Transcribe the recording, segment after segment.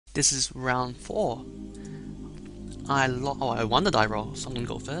This is round 4. I won the die roll, so I'm gonna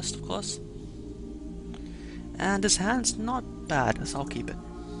go first, of course. And this hand's not bad, so I'll keep it.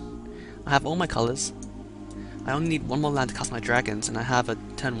 I have all my colors. I only need one more land to cast my dragons, and I have a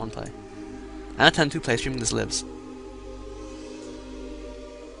turn 1 play. And a turn 2 play, assuming this lives.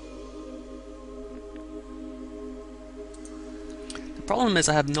 The problem is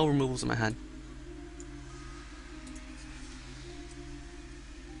I have no removals in my hand.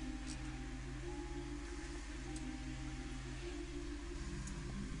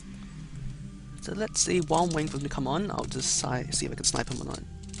 So let's see, while I'm waiting for him to come on, I'll just see if I can snipe him or not.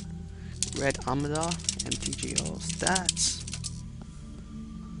 Red Armada, MTGO stats.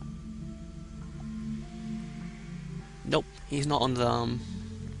 Nope, he's not on the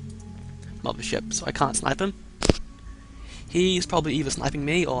mothership, so I can't snipe him. He's probably either sniping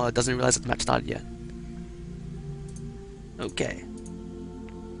me or doesn't realize that the match started yet. Okay.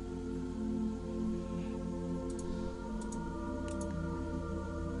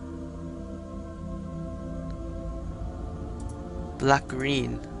 Black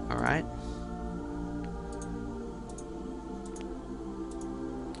green, alright.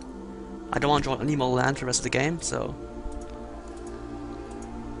 I don't want to draw any more land for the rest of the game, so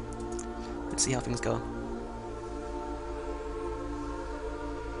let's see how things go.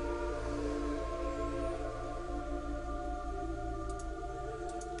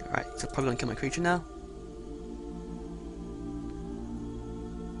 Alright, so probably gonna kill my creature now.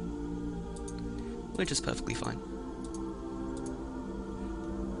 Which is perfectly fine.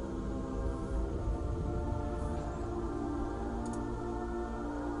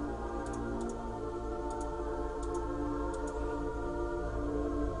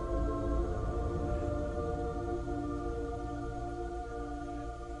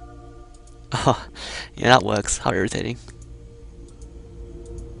 Oh, yeah, that works. How irritating.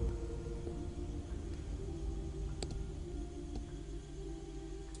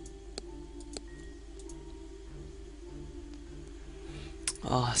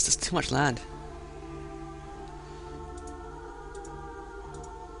 Oh, it's just too much land.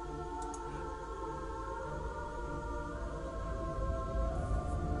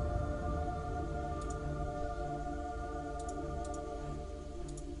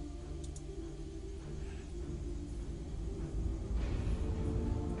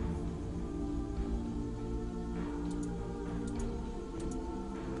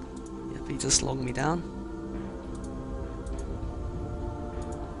 Yep, he's just slowing me down.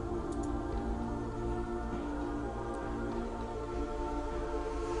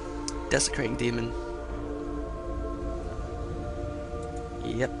 Desecrating Demon.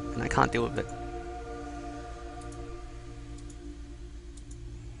 Yep, and I can't deal with it.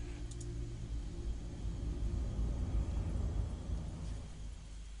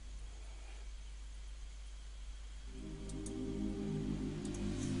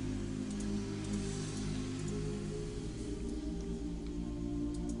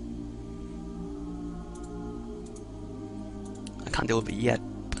 I can't deal with it yet,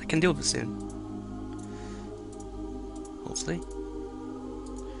 but I can deal with it soon. Hopefully.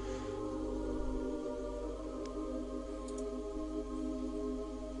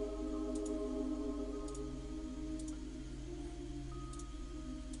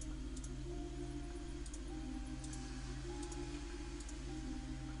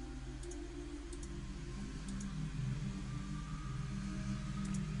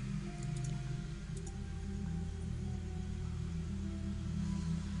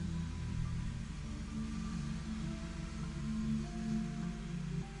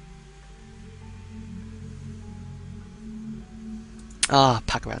 Ah,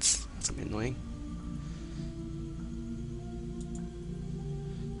 pack rats. That's a bit annoying.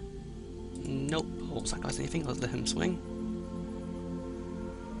 Nope, I won't sacrifice anything, I'll let him swing.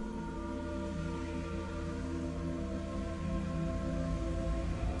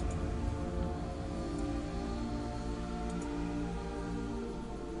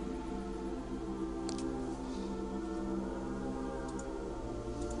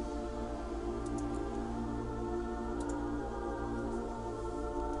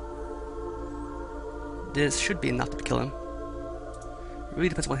 This should be enough to kill him. It really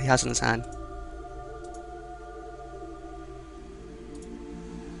depends on what he has in his hand.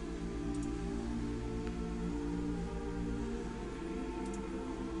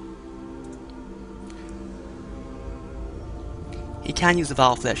 He can use the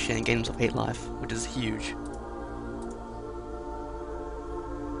Vial Flesh and gain himself 8 life, which is huge.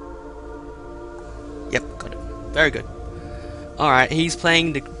 Yep, got it. Very good. Alright, he's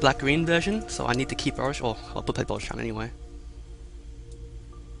playing the black-green version, so I need to keep Boros, or I'll play Boros anyway.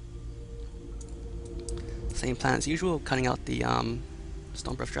 Same plan as usual, cutting out the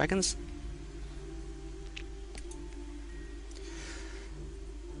Stormbreath Dragons.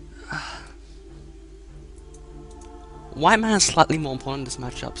 White mana is slightly more important in this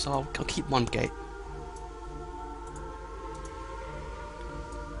matchup, so I'll keep one gate.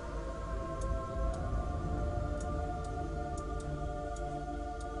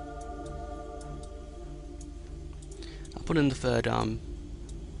 I'll put in the third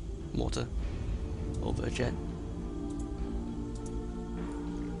mortar over a jet.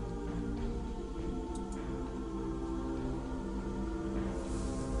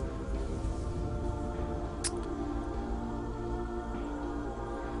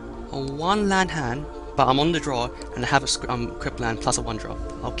 On one land hand, but I'm on the draw and I have a crypt land plus a 1-drop.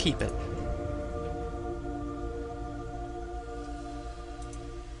 I'll keep it.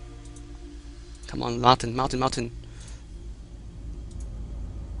 Come on, mountain, mountain, mountain.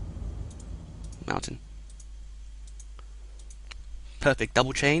 Mountain. Perfect,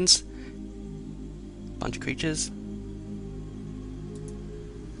 double chains. Bunch of creatures.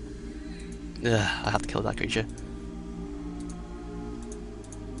 Ugh, I have to kill that creature.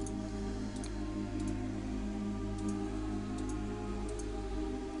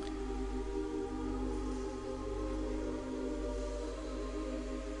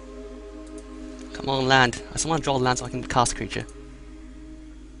 Come on, land. I just want to draw land so I can cast a creature.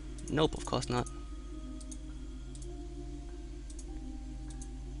 Nope, of course not.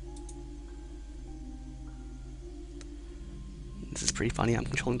 This is pretty funny. I'm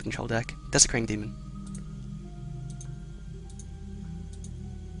controlling the control deck. Desecrating Demon.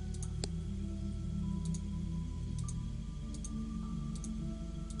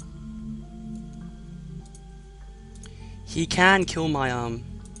 He can kill my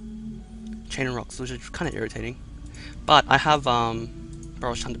Chain and Rocks, which is kind of irritating. But I have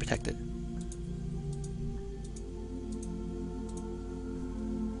Boros time to protect it.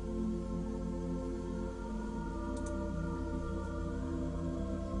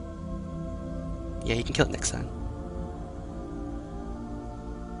 Yeah, he can kill it next turn.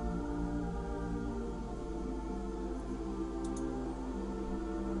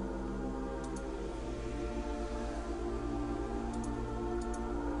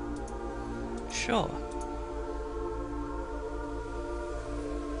 Sure.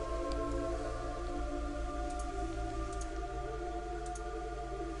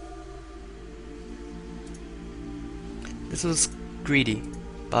 This was greedy,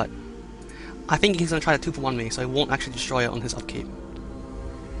 but I think he's going to try to 2-for-1 me, so he won't actually destroy it on his upkeep.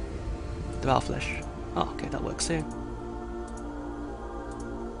 Devour Flesh. Oh, okay, that works too.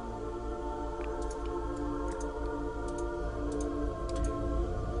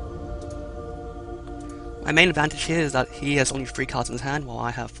 My main advantage here is that he has only 3 cards in his hand, while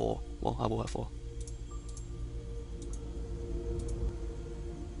I have 4. Well, I will have 4.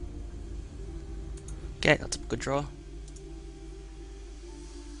 Okay, that's a good draw.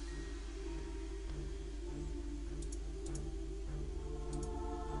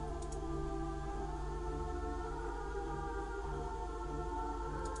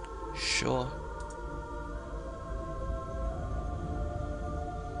 Sure.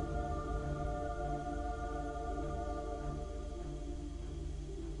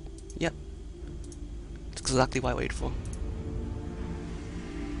 Yep. That's exactly what I waited for.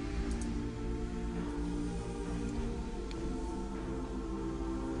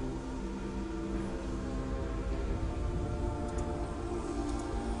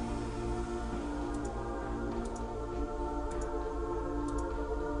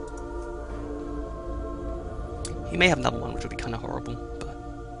 He may have another one, which would be kind of horrible, but...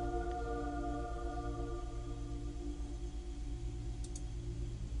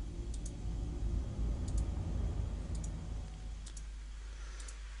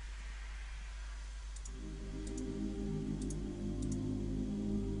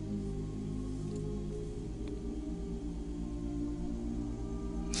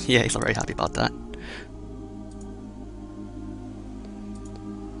 yeah, he's not very happy about that.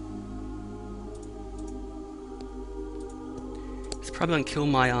 Probably gonna kill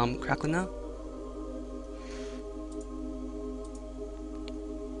my Crackler now.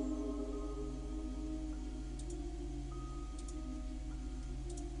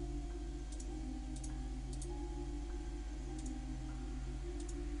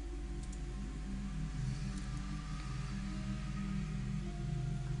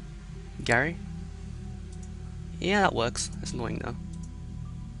 Gary? Yeah, that works. It's annoying though.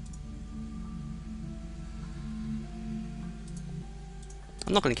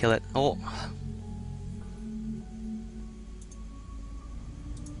 I'm not gonna kill it. Oh.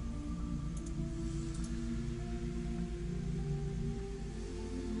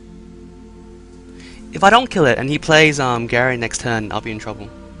 If I don't kill it and he plays Gary next turn, I'll be in trouble.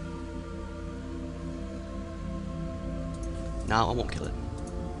 No, I won't kill it.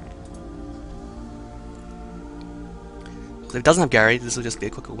 Because if it doesn't have Gary, this will just be a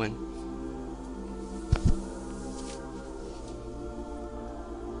quicker win.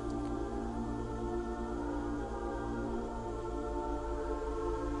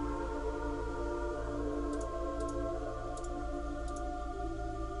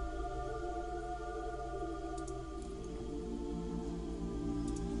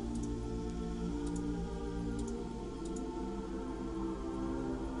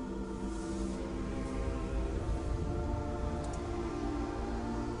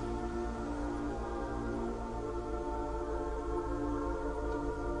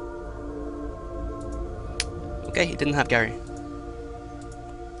 Okay, he didn't have Gary.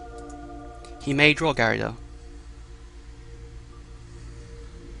 He may draw Gary though.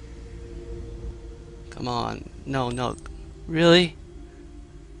 Come on. No, no. Really?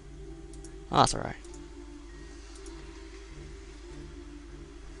 Oh, that's alright.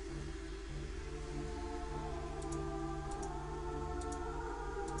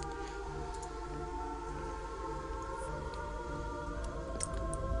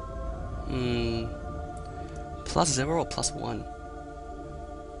 +0 or +1?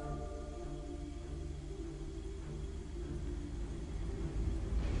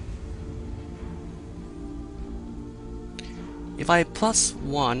 If I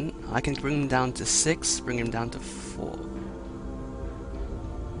 +1, I can bring him down to 6, bring him down to 4.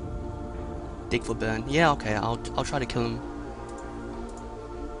 Dig for burn. Yeah, okay, I'll try to kill him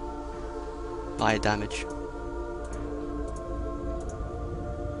via damage.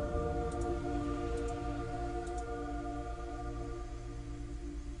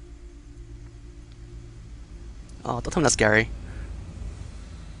 Oh, don't tell me that's Gary.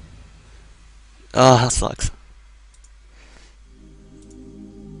 Oh, that sucks.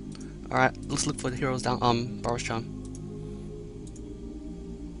 Alright, let's look for the heroes down, Boros Charm.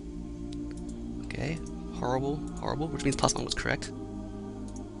 Okay, horrible, horrible, which means +1 was correct.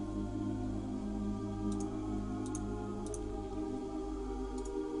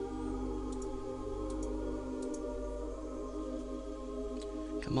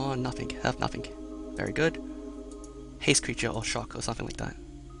 Come on, nothing, have nothing. Very good. Haste creature or shock or something like that.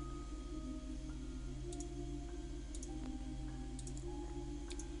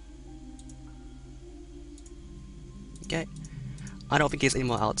 Okay, I don't think he has any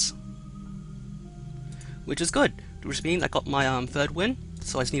more outs, which is good. Which means I got my 3rd win,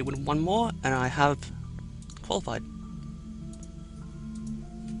 so I just need to win 1 more, and I have qualified.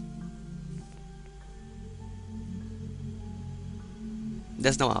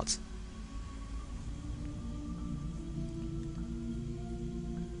 There's no outs.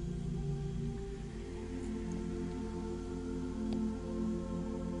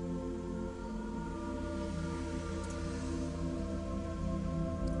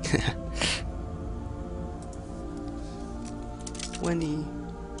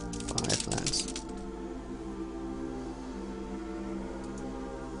 $25 lands.